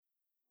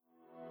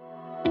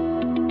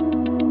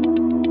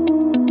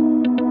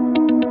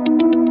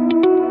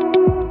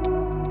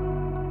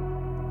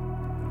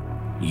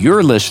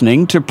You're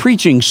listening to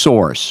Preaching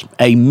Source,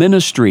 a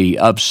ministry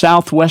of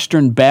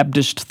Southwestern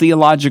Baptist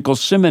Theological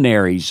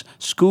Seminary's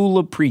School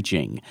of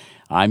Preaching.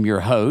 I'm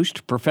your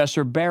host,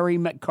 Professor Barry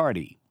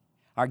McCarty.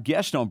 Our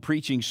guest on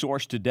Preaching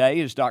Source today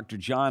is Dr.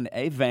 John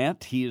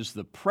Avant. He is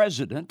the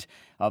president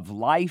of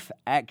Life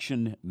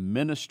Action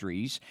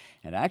Ministries,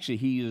 and actually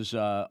he is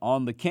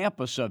on the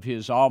campus of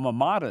his alma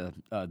mater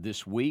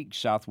this week,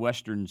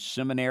 Southwestern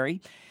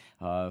Seminary,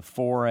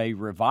 for a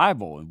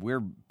revival, and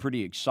we're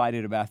pretty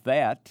excited about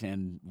that,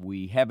 and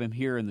we have him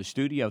here in the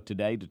studio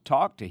today to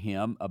talk to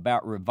him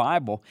about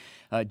revival.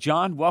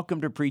 John,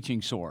 welcome to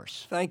Preaching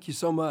Source. Thank you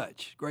so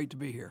much. Great to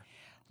be here.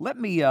 Let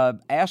me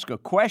ask a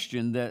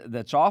question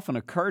that's often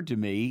occurred to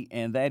me,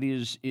 and that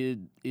is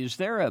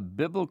there a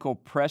biblical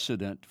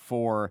precedent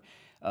for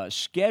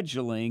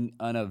scheduling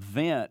an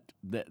event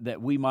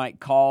that we might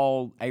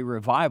call a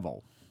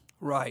revival?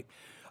 Right.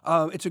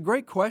 It's a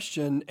great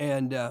question,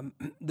 and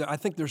I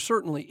think there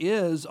certainly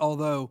is,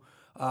 although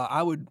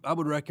I would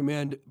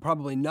recommend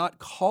probably not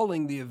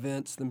calling the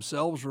events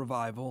themselves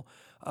revival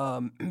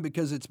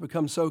because it's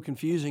become so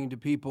confusing to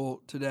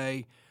people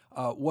today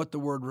what the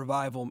word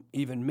revival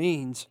even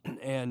means,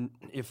 and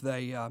if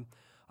they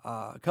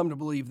come to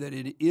believe that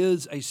it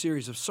is a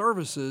series of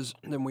services,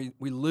 then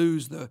we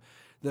lose the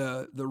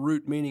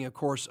root meaning, of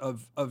course,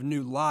 of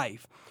new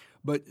life.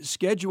 But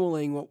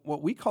scheduling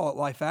what we call at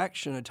Life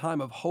Action, a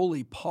time of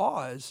holy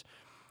pause,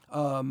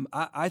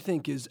 I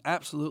think is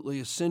absolutely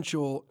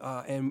essential,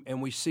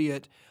 and we see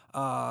it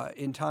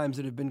in times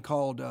that have been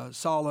called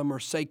solemn or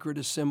sacred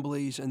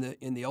assemblies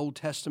in the Old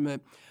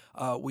Testament.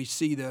 We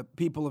see the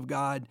people of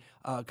God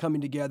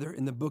coming together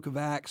in the book of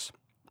Acts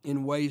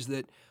in ways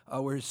that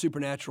where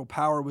supernatural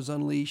power was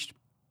unleashed.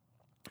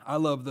 I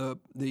love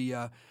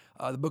the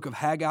book of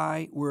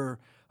Haggai, where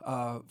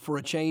for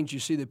a change, you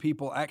see the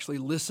people actually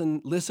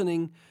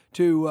listening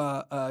to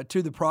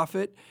the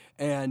prophet,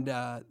 and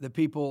the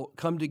people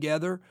come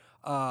together,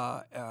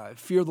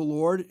 fear the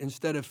Lord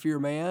instead of fear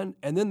man,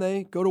 and then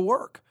they go to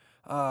work.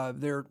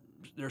 Their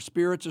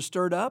spirits are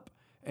stirred up,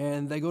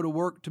 and they go to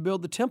work to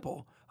build the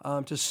temple,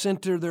 to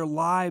center their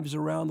lives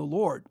around the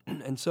Lord.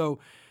 And so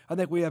I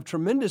think we have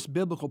tremendous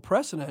biblical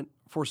precedent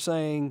for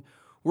saying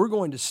we're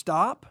going to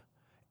stop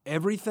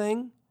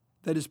everything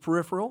that is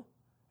peripheral,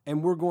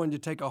 and we're going to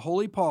take a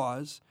holy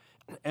pause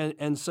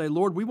and say,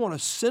 Lord, we want to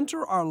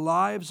center our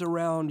lives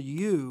around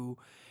you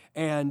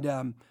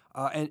and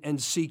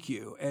seek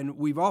you. And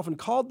we've often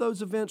called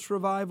those events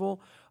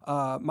revival.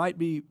 Might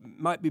be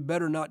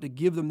better not to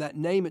give them that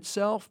name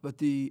itself, but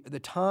the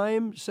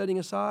time setting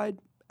aside,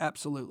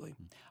 absolutely.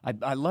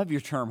 I love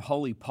your term,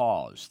 holy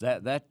pause.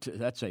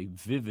 That's a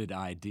vivid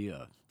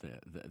idea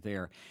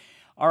there.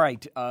 All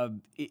right.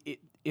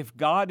 If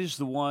God is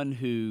the one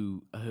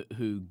who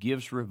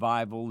gives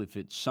revival, if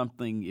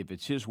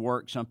it's His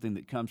work, something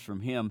that comes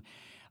from Him,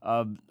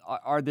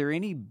 are there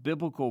any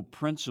biblical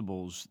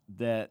principles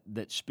that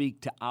speak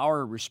to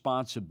our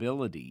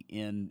responsibility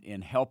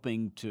in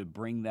helping to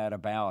bring that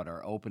about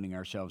or opening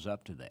ourselves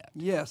up to that?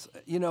 Yes,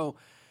 and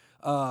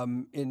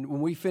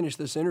when we finish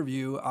this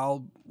interview,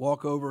 I'll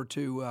walk over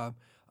to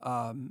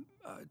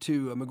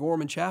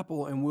McGorman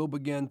Chapel, and we'll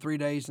begin 3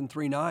 days and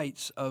 3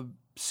 nights of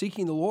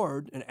seeking the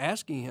Lord and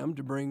asking Him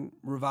to bring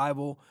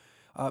revival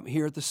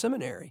here at the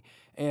seminary.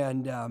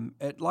 And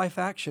at Life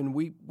Action,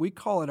 we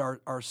call it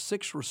our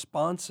 6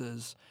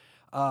 responses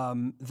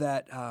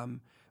that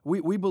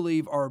we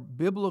believe are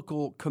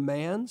biblical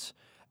commands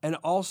and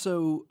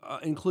also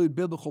include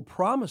biblical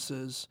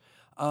promises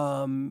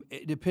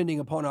depending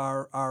upon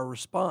our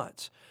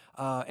response.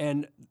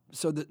 And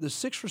so the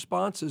 6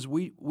 responses,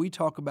 we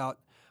talk about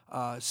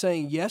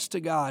saying yes to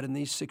God in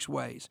these 6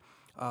 ways.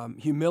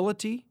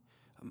 Humility,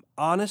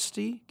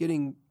 honesty,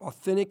 getting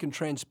authentic and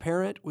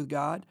transparent with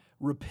God,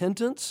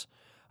 repentance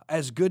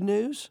as good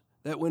news,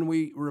 that when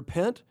we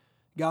repent,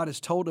 God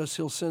has told us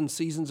He'll send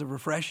seasons of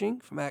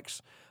refreshing from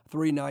Acts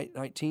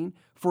 3:19,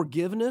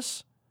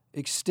 forgiveness,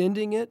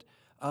 extending it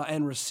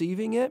and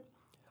receiving it,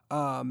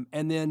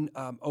 and then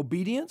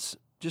obedience,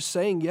 just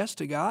saying yes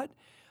to God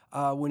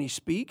when He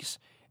speaks,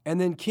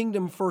 and then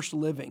kingdom first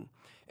living.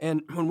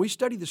 And when we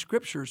study the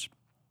Scriptures,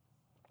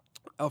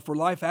 for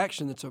Life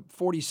Action, it's a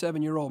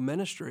 47-year-old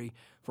ministry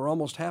for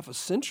almost half a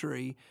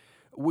century.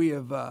 We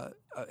have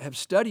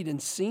studied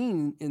and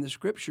seen in the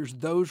Scriptures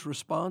those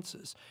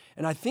responses,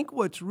 and I think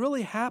what's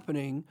really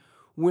happening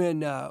when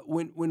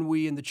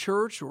we in the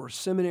church or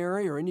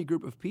seminary or any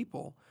group of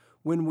people,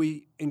 when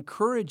we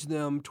encourage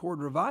them toward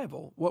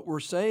revival, what we're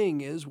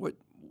saying is what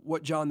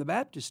John the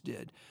Baptist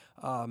did,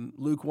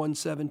 Luke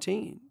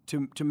 1:17,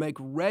 to make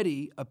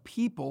ready a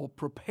people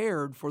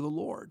prepared for the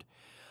Lord.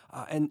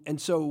 And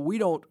so we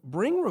don't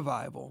bring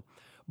revival,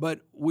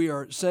 but we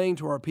are saying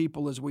to our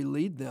people as we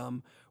lead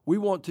them, we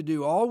want to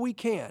do all we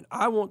can.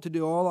 I want to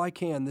do all I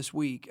can this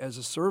week as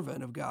a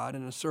servant of God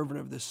and a servant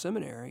of this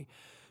seminary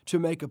to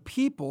make a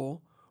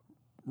people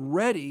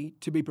ready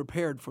to be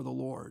prepared for the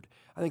Lord.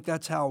 I think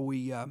that's how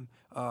we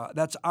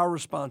That's our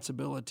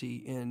responsibility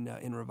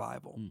in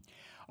revival.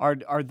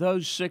 Are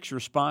those 6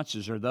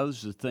 responses, are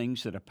those the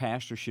things that a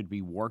pastor should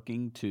be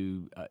working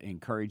to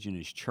encourage in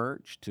his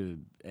church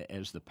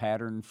as the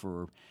pattern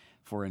for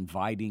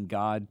inviting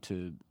God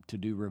to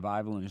do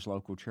revival in his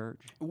local church?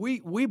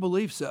 We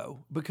believe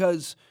so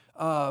because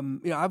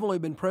I've only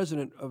been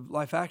president of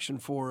Life Action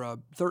for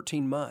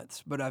 13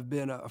 months, but I've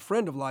been a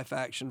friend of Life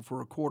Action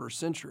for a quarter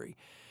century,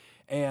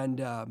 and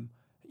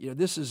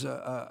this is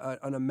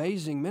an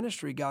amazing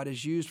ministry God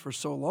has used for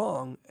so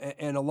long,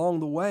 and along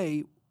the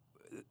way,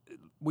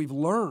 we've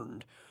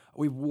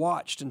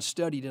watched and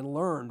studied and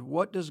learned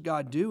what does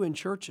God do in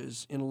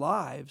churches, in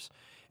lives,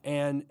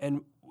 and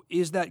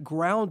is that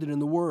grounded in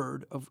the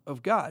Word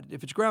of God?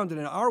 If it's grounded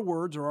in our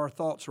words or our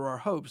thoughts or our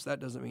hopes,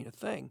 that doesn't mean a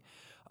thing.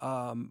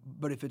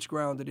 But if it's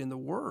grounded in the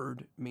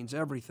Word, it means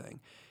everything.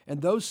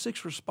 And those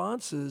 6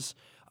 responses,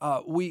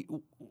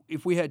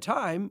 if we had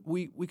time,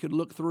 we could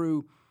look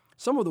through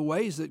some of the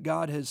ways that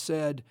God has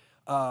said,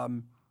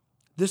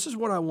 this is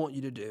what I want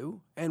you to do,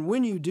 and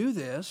when you do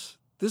this,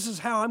 this is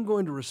how I'm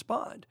going to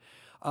respond.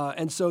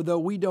 And so though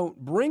we don't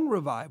bring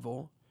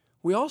revival,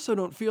 we also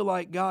don't feel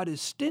like God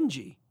is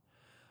stingy.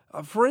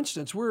 For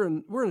instance, we're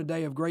in a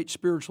day of great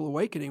spiritual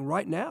awakening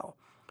right now.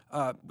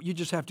 You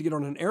just have to get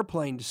on an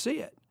airplane to see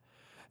it.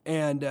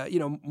 And,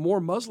 more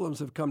Muslims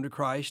have come to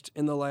Christ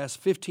in the last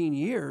 15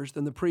 years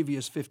than the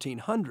previous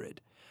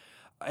 1,500.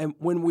 And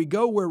when we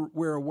go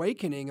where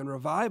awakening and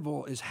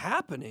revival is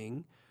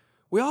happening,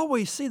 we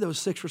always see those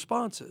 6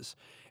 responses,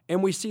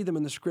 and we see them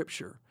in the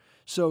Scripture.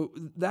 So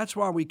that's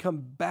why we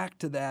come back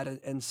to that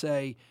and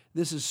say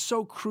this is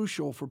so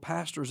crucial for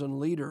pastors and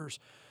leaders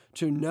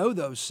to know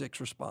those 6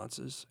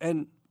 responses.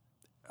 And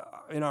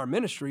in our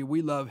ministry,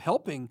 we love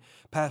helping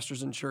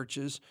pastors and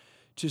churches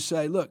to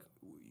say, look,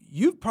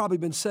 you've probably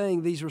been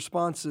saying these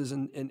responses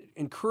and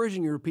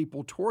encouraging your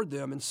people toward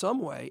them in some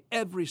way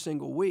every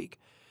single week,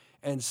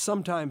 and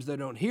sometimes they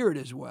don't hear it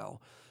as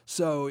well.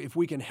 So if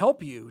we can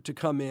help you to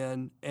come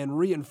in and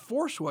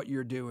reinforce what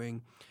you're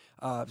doing,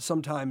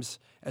 sometimes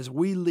as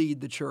we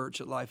lead the church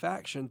at Life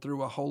Action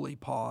through a holy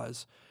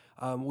pause,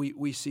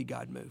 we see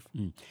God move.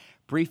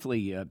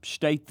 Briefly,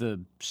 state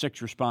the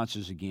 6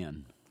 responses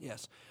again.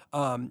 Yes.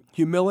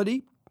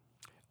 Humility,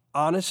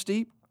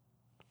 honesty,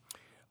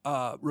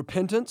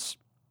 repentance,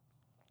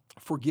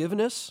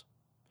 forgiveness,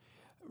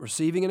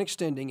 receiving and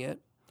extending it,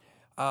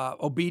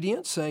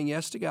 obedience, saying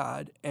yes to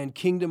God, and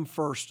kingdom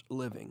first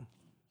living.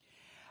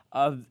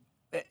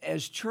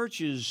 As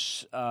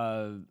churches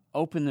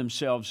open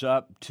themselves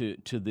up to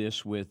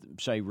this with,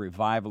 say,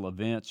 revival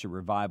events or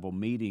revival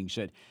meetings,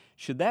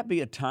 should that be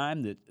a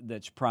time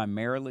that's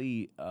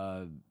primarily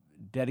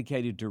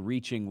dedicated to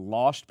reaching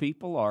lost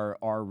people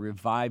or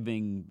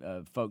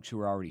Reviving folks who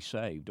are already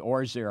saved?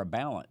 Or is there a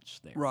balance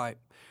there? Right.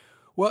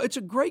 Well, it's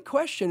a great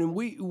question, and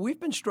we've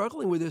been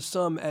struggling with this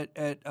some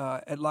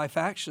at Life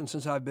Action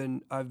since I've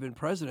been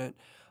president,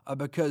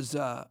 because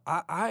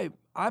I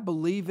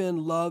believe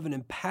in, love, and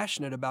am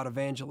passionate about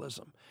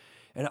evangelism,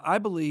 and I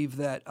believe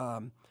that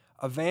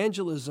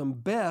evangelism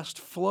best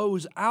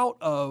flows out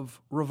of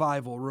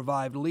revival.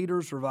 Revived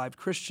leaders, revived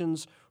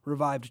Christians,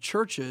 revived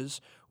churches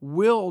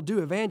will do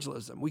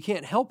evangelism. We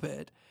can't help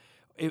it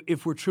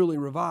if we're truly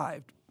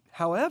revived.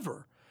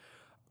 However,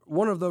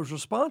 one of those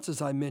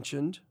responses I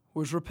mentioned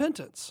was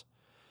repentance.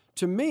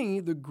 To me,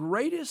 the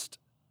greatest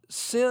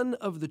sin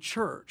of the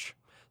church,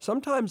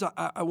 sometimes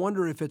I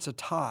wonder if it's a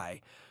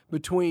tie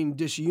between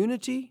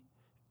disunity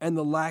and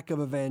the lack of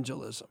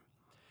evangelism.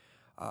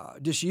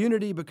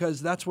 Disunity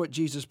because that's what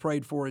Jesus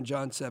prayed for in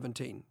John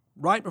 17.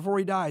 Right before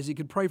he dies, he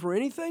could pray for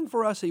anything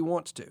for us he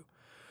wants to,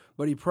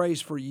 but he prays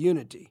for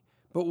unity.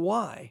 But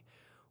why?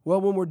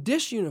 Well, when we're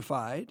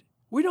disunified,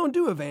 we don't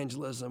do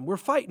evangelism. We're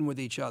fighting with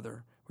each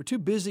other. We're too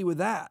busy with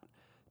that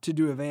to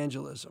do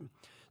evangelism.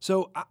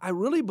 So I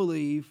really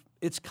believe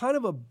it's kind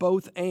of a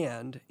both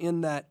and in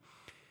that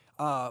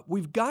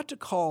we've got to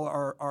call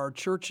our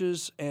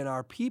churches and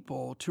our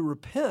people to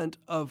repent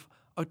of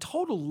a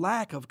total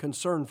lack of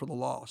concern for the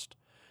lost.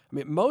 I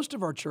mean, most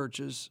of our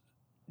churches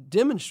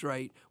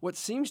demonstrate what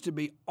seems to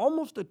be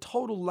almost a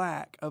total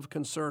lack of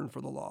concern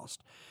for the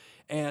lost.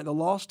 And the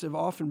lost have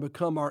often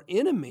become our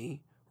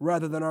enemy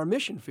rather than our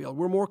mission field.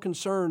 We're more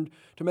concerned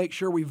to make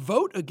sure we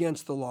vote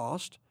against the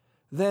lost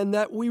than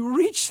that we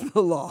reach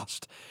the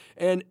lost.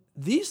 And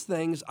these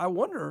things, I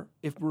wonder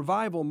if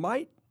revival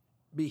might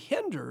be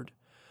hindered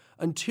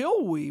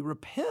until we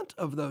repent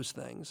of those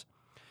things.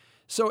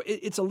 So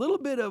it's a little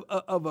bit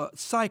of a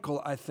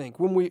cycle, I think.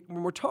 When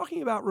we're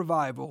talking about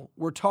revival,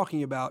 we're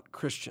talking about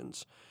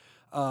Christians.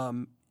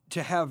 To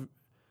have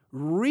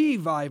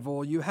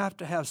revival, you have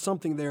to have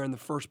something there in the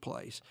first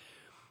place.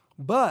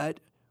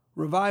 But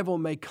revival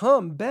may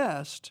come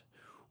best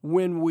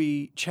when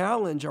we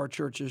challenge our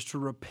churches to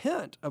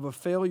repent of a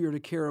failure to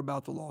care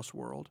about the lost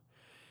world.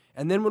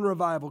 And then when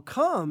revival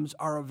comes,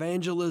 our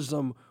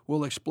evangelism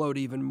will explode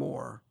even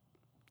more.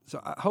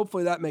 So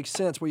hopefully that makes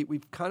sense. We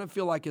kind of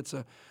feel like it's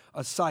a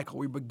cycle.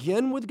 We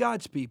begin with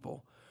God's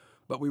people,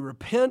 but we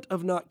repent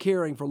of not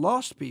caring for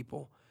lost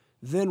people.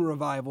 Then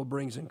revival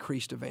brings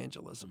increased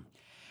evangelism.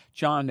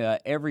 John,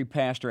 every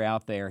pastor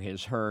out there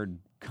has heard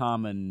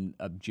common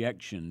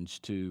objections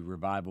to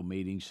revival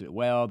meetings that,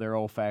 well, they're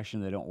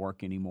old-fashioned, they don't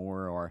work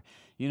anymore, or,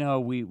 we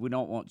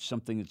don't want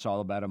something that's all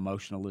about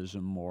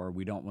emotionalism, or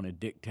we don't want to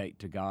dictate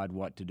to God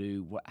what to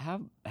do.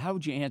 How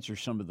would you answer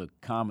some of the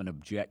common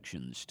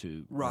objections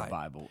to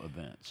revival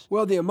events?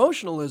 Well, the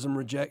emotionalism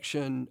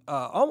rejection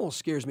almost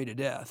scares me to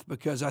death,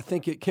 because I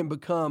think it can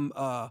become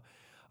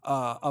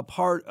a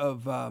part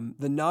of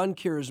the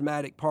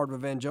non-charismatic part of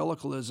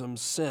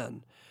evangelicalism's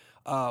sin.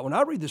 When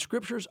I read the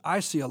Scriptures, I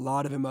see a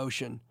lot of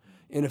emotion.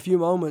 In a few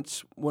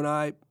moments, when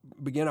I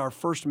begin our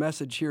first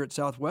message here at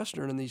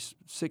Southwestern in these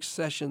 6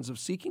 sessions of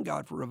Seeking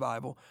God for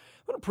Revival,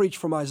 I'm going to preach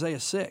from Isaiah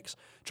 6.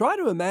 Try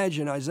to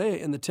imagine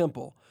Isaiah in the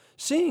temple,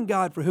 seeing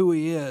God for who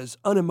he is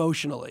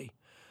unemotionally.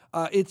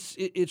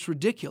 It's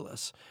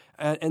ridiculous.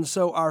 And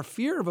so our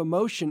fear of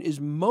emotion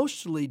is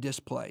mostly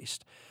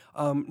displaced.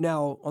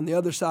 Now, on the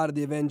other side of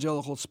the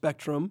evangelical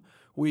spectrum,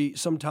 we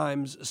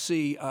sometimes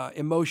see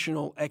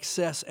emotional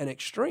excess and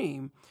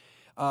extreme,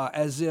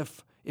 as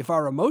if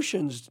our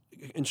emotions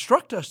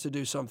instruct us to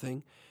do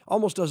something,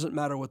 almost doesn't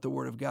matter what the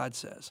Word of God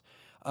says.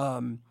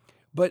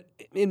 But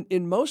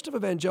in most of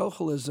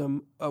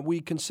evangelicalism, we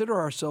consider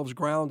ourselves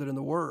grounded in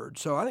the Word.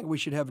 So I think we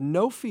should have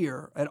no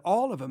fear at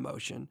all of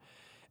emotion.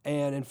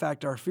 And in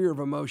fact, our fear of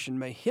emotion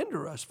may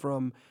hinder us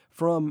from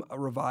a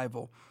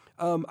revival.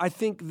 I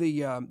think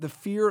the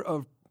fear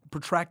of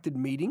protracted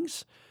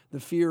meetings, the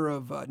fear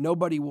of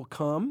nobody will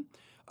come,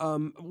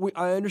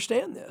 I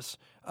understand this.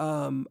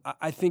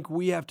 I think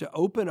we have to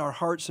open our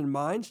hearts and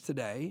minds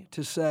today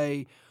to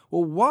say,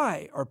 well,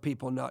 why are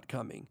people not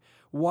coming?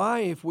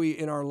 Why, if we,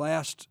 in our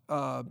last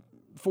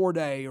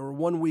 4-day or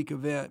 1-week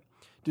event,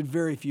 did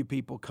very few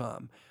people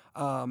come?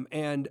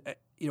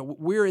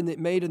 We're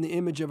made in the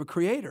image of a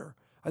creator.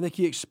 I think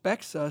he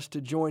expects us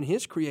to join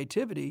his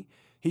creativity.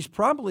 He's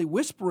probably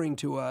whispering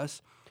to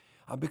us,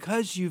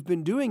 because you've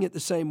been doing it the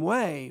same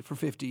way for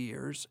 50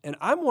 years, and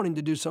I'm wanting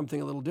to do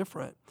something a little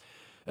different.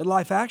 At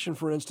Life Action,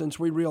 for instance,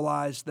 we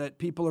realized that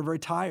people are very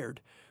tired.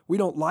 We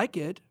don't like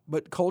it,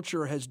 but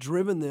culture has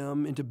driven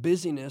them into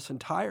busyness and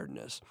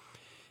tiredness.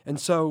 And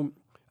so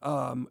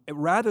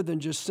rather than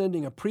just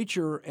sending a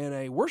preacher and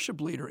a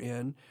worship leader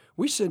in,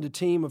 we send a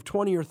team of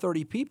 20 or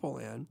 30 people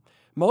in,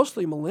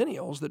 mostly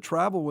millennials that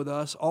travel with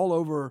us all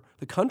over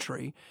the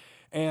country.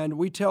 And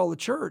we tell the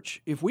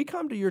church, if we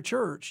come to your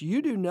church,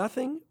 you do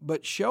nothing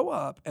but show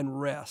up and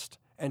rest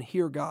and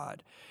hear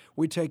God.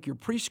 We take your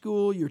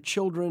preschool, your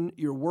children,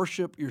 your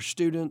worship, your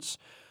students.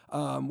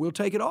 We'll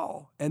take it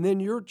all. And then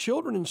your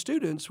children and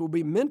students will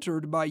be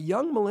mentored by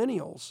young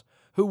millennials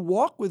who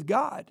walk with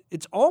God.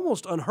 It's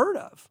almost unheard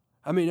of.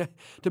 I mean,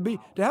 to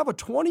have a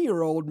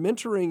 20-year-old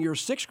mentoring your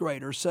 6th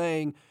grader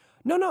saying,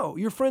 no,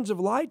 your friends have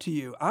lied to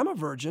you. I'm a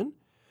virgin.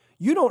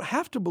 You don't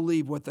have to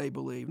believe what they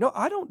believe. No,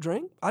 I don't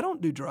drink. I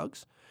don't do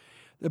drugs.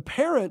 The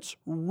parents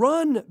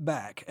run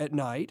back at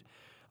night.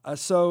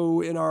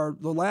 So in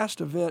the last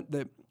event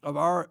of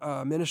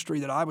our ministry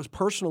that I was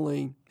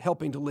personally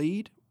helping to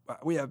lead,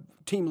 we have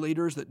team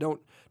leaders that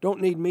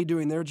don't need me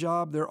doing their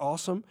job. They're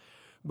awesome.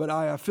 But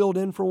I filled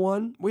in for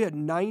one. We had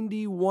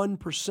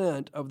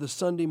 91% of the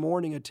Sunday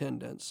morning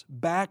attendance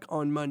back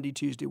on Monday,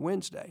 Tuesday,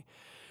 Wednesday.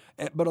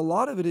 But a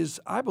lot of it is,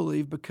 I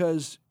believe,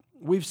 because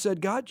we've said,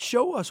 God,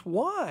 show us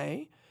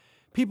why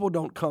people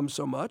don't come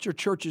so much or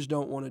churches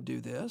don't want to do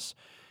this.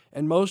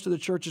 And most of the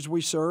churches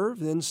we serve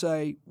then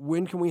say,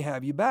 when can we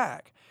have you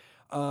back?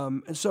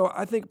 And so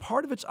I think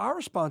part of it's our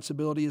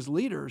responsibility as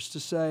leaders to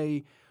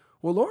say,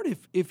 well, Lord,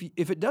 if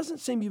it doesn't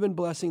seem you've been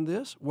blessing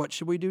this, what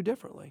should we do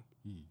differently?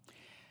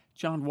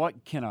 John,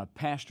 what can a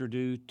pastor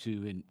do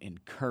to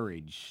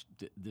encourage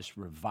this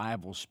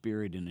revival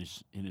spirit in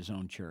his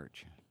own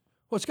church?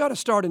 Well, it's got to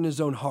start in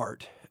his own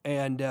heart.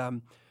 And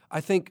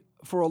I think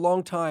for a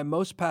long time,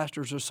 most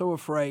pastors are so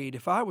afraid.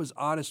 If I was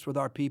honest with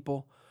our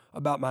people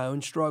about my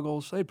own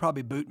struggles, they'd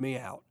probably boot me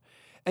out.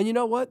 And you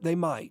know what? They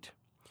might.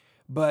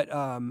 But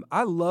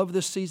I love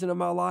this season of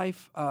my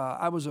life.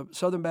 I was a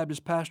Southern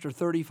Baptist pastor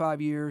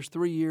 35 years,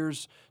 3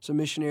 years as a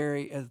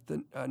missionary at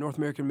the North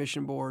American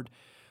Mission Board.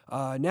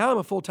 Now I'm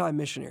a full-time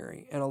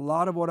missionary, and a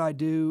lot of what I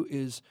do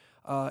is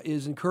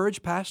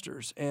encourage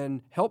pastors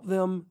and help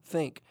them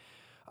think.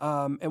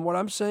 And what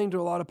I'm saying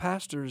to a lot of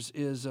pastors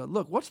is,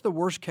 look, what's the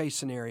worst-case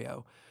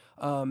scenario?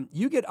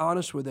 You get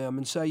honest with them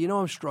and say,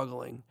 I'm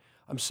struggling.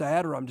 I'm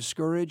sad, or I'm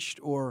discouraged,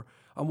 or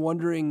I'm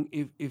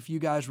wondering if you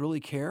guys really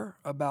care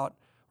about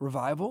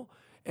revival,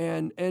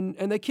 and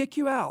they kick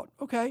you out.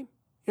 Okay,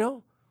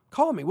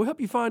 call me. We'll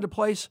help you find a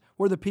place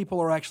where the people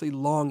are actually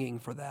longing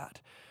for that.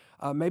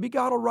 Maybe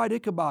God will write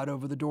Ichabod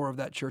over the door of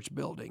that church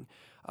building.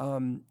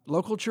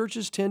 Local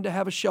churches tend to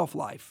have a shelf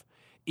life.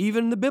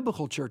 Even the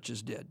biblical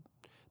churches did.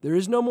 There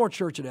is no more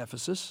church at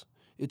Ephesus.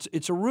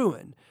 It's a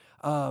ruin.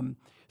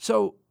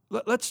 So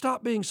let's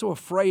stop being so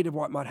afraid of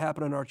what might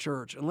happen in our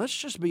church, and let's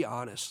just be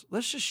honest.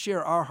 Let's just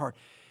share our heart.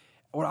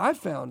 What I've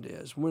found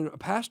is when a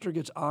pastor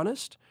gets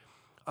honest,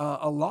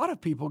 a lot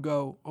of people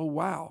go, oh,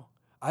 wow,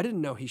 I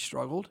didn't know he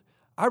struggled.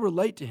 I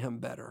relate to him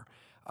better.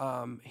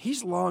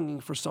 He's longing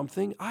for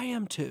something. I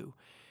am too.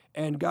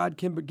 and God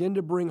can begin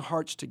to bring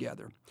hearts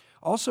together.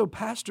 Also,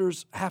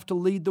 pastors have to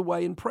lead the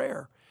way in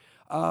prayer.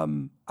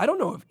 I don't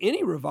know of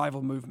any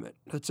revival movement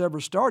that's ever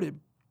started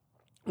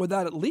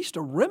without at least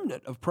a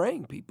remnant of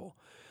praying people.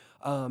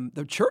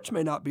 The church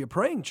may not be a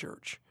praying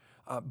church,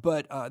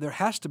 but there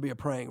has to be a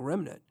praying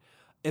remnant.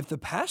 If the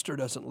pastor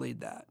doesn't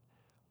lead that,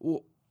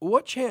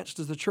 what chance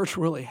does the church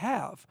really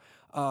have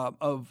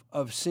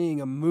of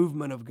seeing a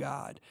movement of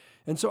God?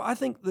 And so I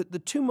think that the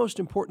two most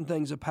important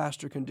things a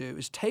pastor can do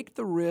is take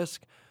the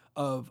risk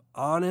of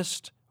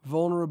honest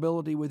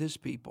vulnerability with his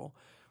people.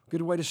 A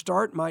good way to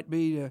start might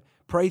be to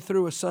pray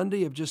through a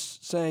Sunday of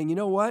just saying, you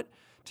know what,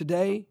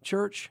 today,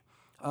 church,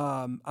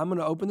 I'm going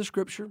to open the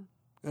Scripture,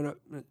 I'm going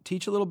to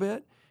teach a little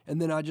bit,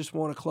 and then I just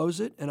want to close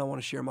it, and I want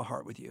to share my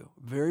heart with you,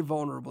 very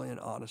vulnerably and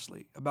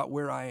honestly, about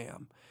where I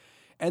am.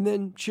 And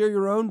then share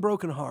your own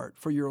broken heart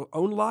for your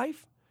own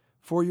life,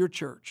 for your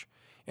church.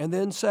 And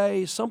then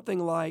say something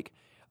like,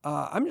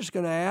 I'm just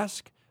going to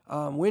ask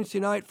Wednesday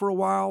night for a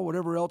while,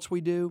 whatever else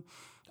we do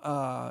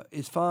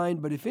is fine,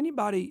 but if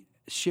anybody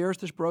shares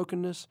this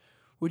brokenness,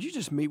 would you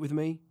just meet with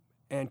me?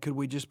 And could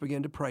we just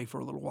begin to pray for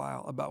a little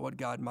while about what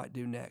God might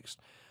do next?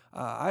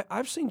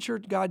 I've seen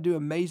God do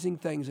amazing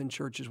things in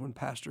churches when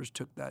pastors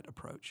took that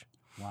approach.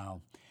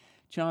 Wow.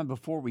 John,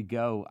 before we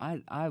go,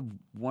 I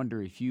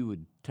wonder if you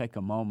would take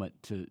a moment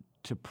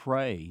to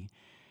pray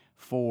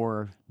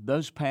for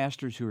those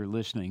pastors who are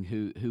listening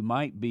who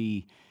might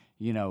be,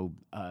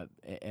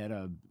 at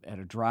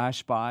a dry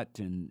spot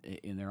in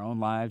their own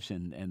lives,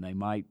 and they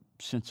might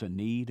sense a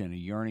need and a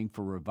yearning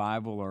for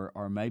revival,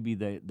 or maybe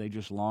they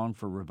just long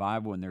for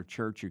revival in their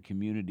church or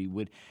community.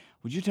 Would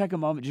you take a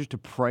moment just to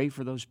pray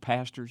for those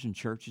pastors and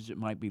churches that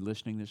might be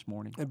listening this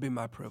morning? It'd be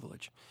my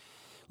privilege.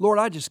 Lord,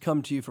 I just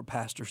come to you for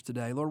pastors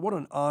today. Lord, what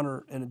an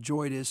honor and a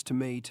joy it is to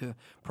me to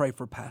pray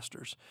for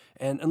pastors.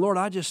 And Lord,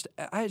 I just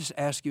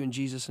ask you in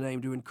Jesus'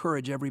 name to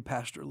encourage every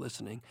pastor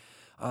listening.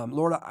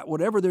 Lord,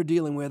 whatever they're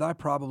dealing with, I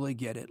probably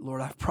get it.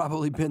 Lord, I've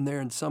probably been there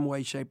in some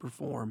way, shape, or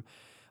form.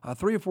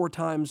 3 or 4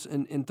 times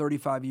in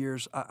 35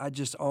 years, I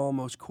just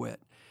almost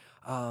quit.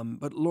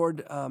 But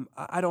Lord,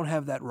 I don't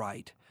have that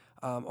right.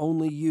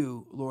 Only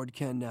you, Lord,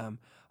 can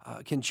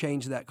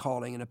change that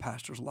calling in a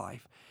pastor's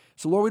life.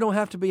 So Lord, we don't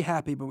have to be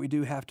happy, but we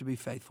do have to be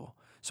faithful.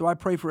 So I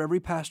pray for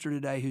every pastor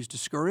today who's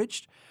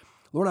discouraged.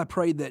 Lord, I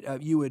pray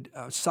that you would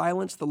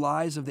silence the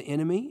lies of the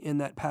enemy in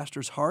that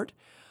pastor's heart.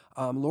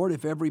 Lord,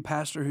 if every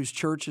pastor whose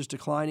church is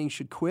declining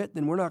should quit,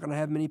 then we're not going to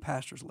have many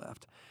pastors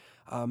left.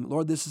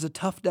 Lord, this is a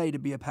tough day to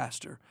be a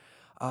pastor.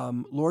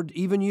 Lord,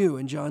 even you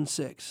in John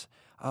 6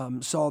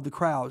 saw the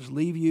crowds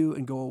leave you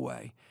and go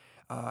away.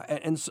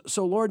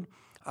 So, Lord,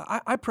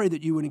 I pray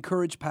that you would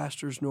encourage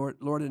pastors, Lord,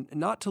 and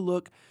not to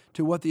look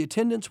to what the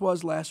attendance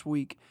was last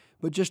week,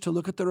 but just to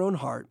look at their own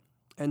heart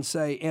and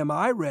say, am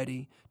I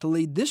ready to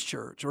lead this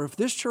church? Or if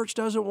this church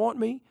doesn't want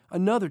me,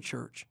 another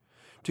church.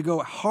 To go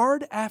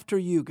hard after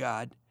you,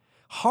 God,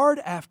 hard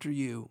after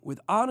you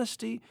with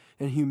honesty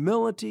and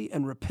humility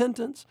and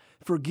repentance,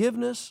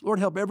 forgiveness. Lord,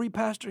 help every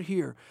pastor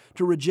here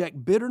to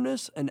reject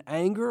bitterness and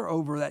anger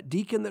over that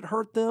deacon that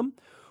hurt them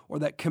or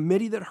that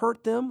committee that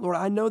hurt them. Lord,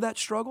 I know that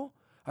struggle.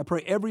 I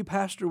pray every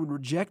pastor would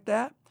reject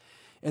that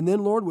and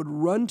then, Lord, would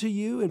run to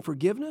you in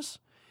forgiveness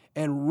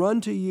and run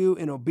to you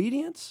in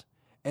obedience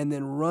and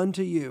then run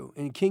to you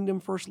in kingdom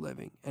first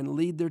living and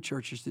lead their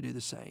churches to do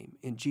the same.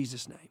 In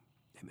Jesus' name,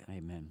 amen.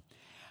 Amen.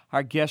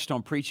 Our guest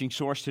on Preaching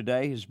Source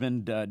today has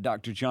been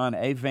Dr. John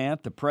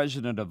Avant, the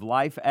president of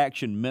Life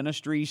Action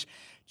Ministries.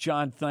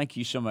 John, thank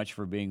you so much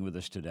for being with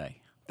us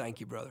today. Thank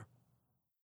you, brother.